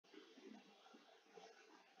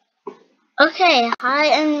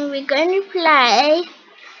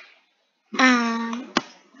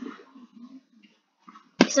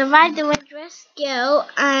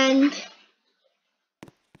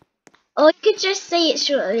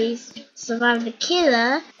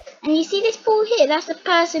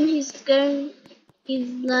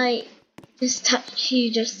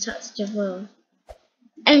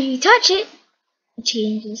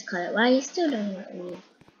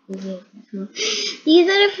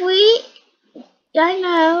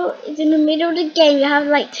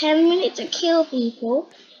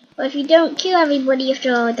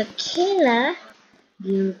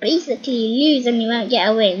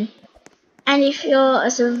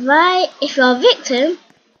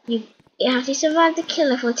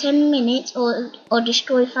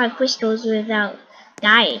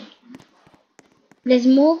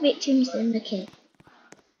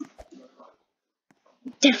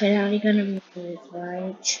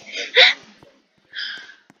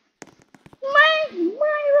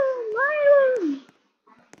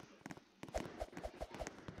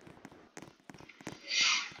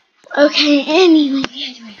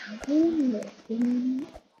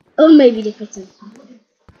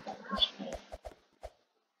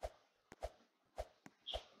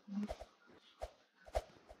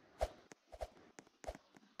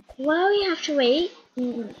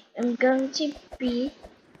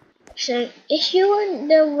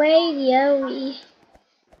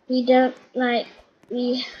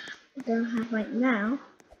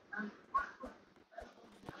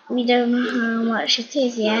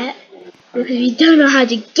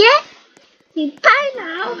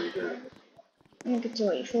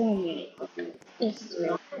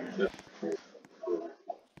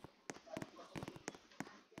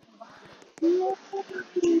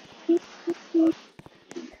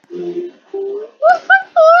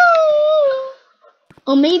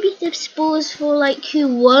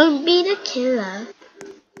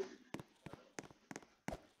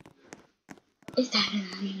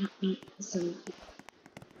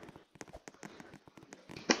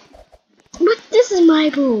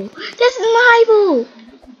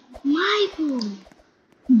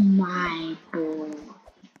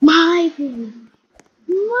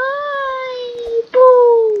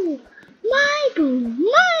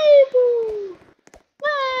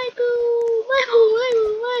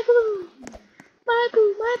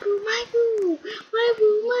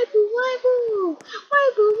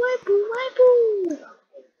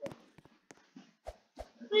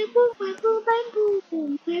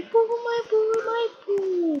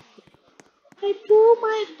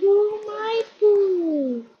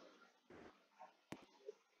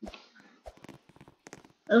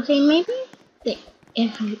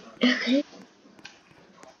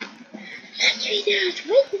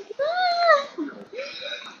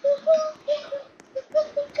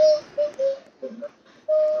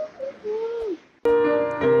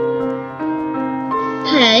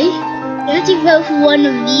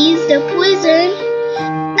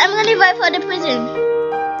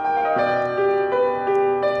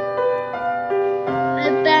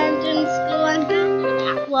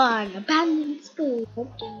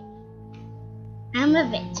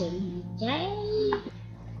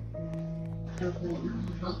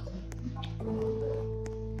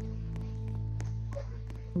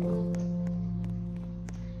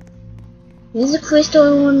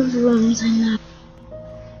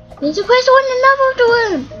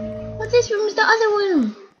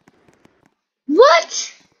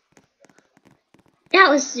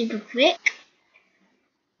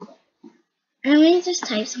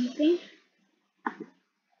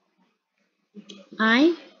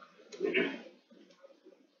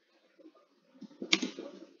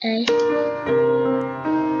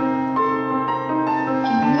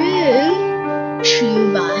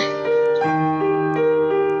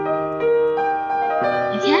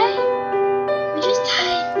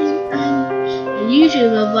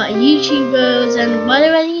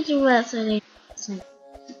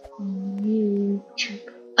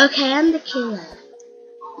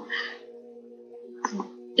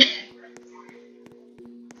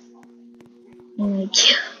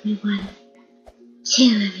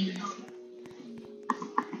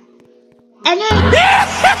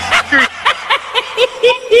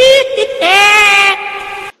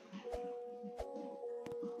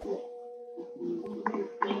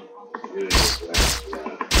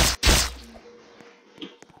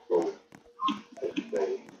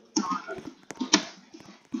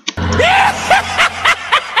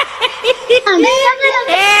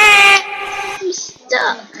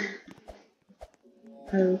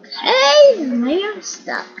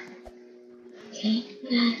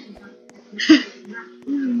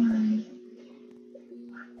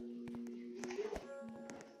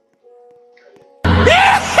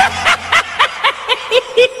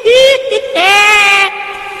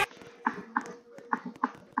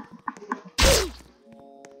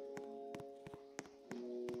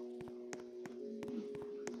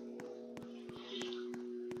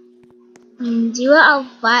Zero out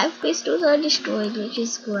of 5 crystals are destroyed, which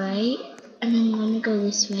is great. And I'm gonna go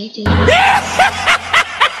this way too.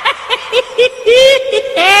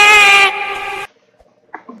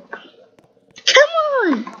 Come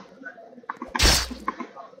on!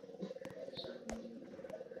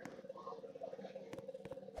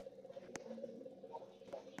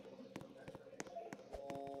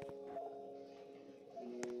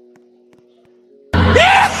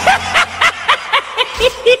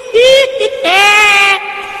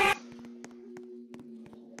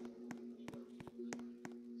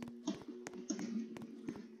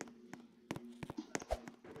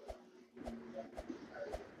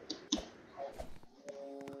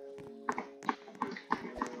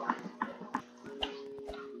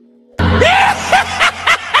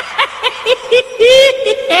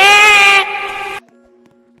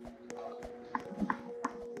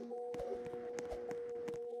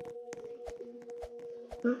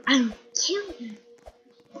 I'm killing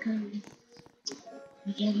them.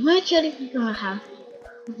 Because my children are gonna have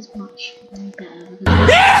this much better.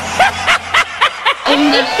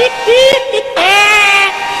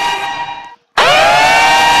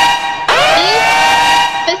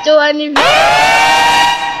 Still I need.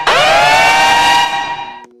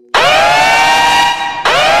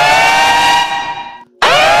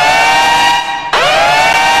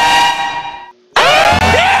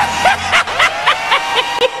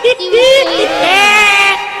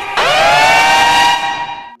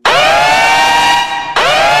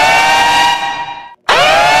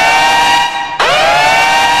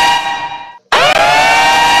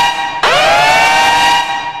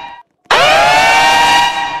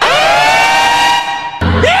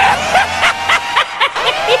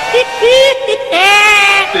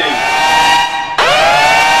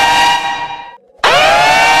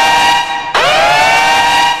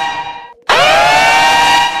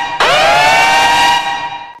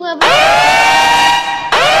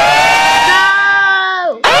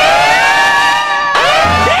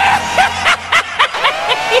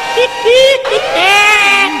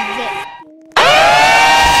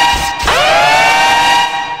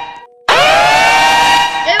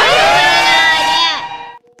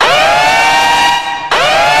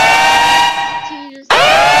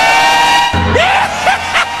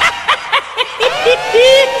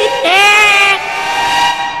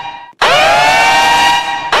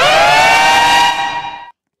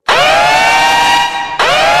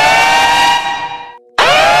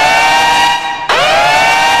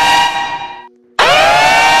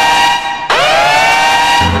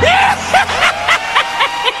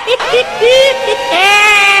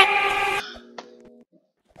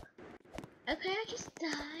 Okay, I just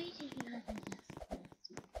died.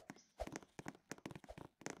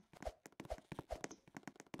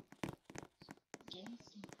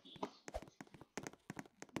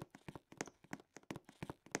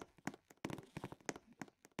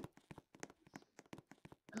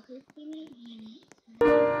 Okay, give me a minute.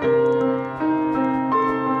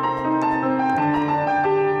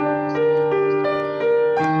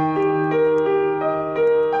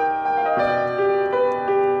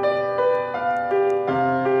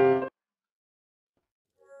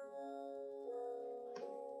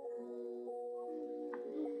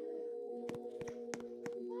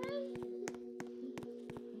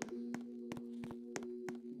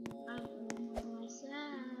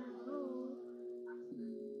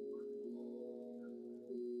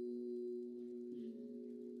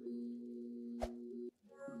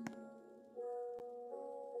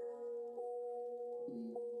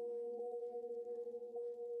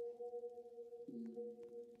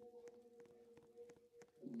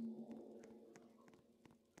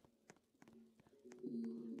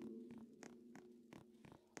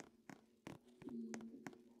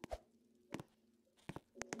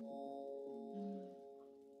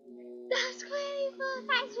 That's really fun.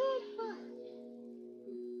 That's really fun.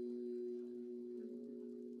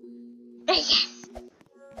 Yes.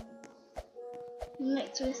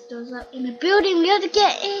 Next twist doors up in the building. We have to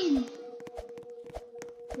get in.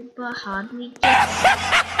 But how do we get?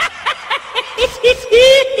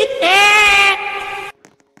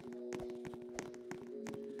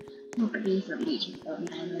 Nobody from YouTube got an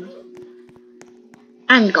island.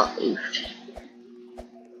 And got oofed.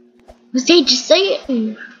 Was they just say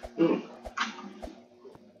it?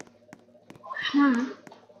 Huh?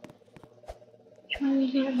 Try to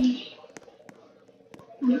get me.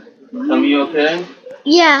 Tommy, you okay?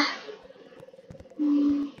 Yeah.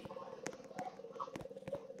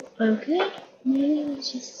 Okay. Maybe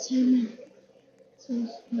it's just so many. So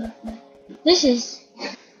small. This is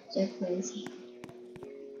so crazy.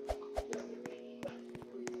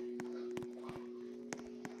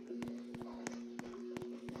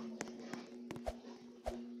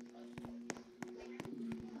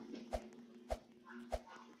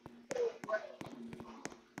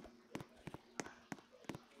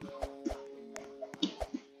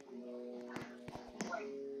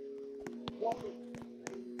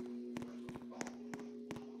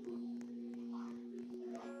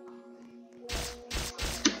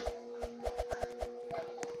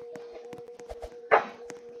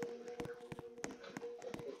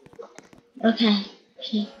 Okay.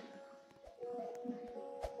 Okay.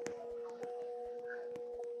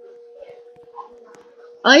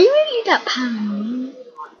 Are you really that paranoid?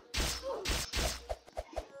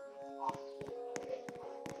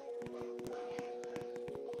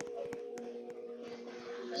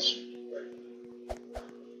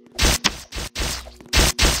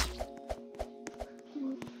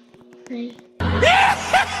 Okay.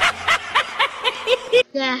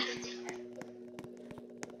 Yeah.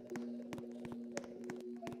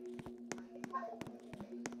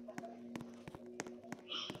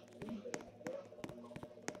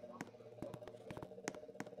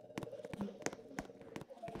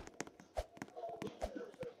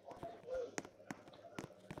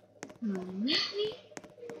 Really?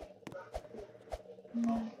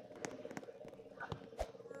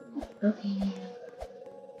 Okay.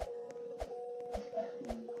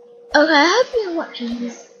 Okay, I hope you're watching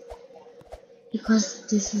this because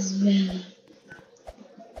this is very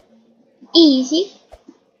easy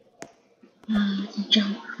to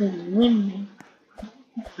jump through the window.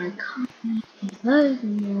 I can't make it over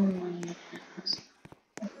more on the house.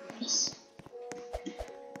 Yes.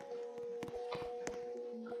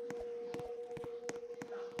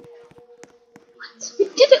 What? We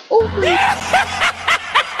did it already.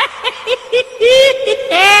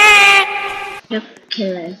 The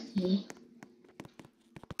killer here.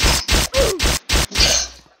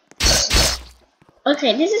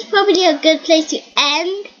 Okay, this is probably a good place to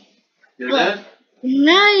end. You're dead?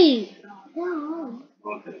 No.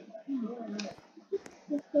 Okay.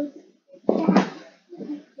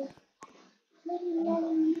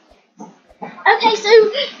 Okay, so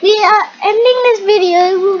we are ending this video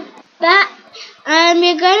with that.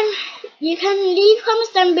 We're going. You can leave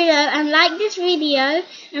comments down below and like this video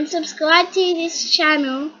and subscribe to this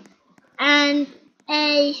channel. And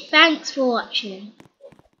thanks for watching.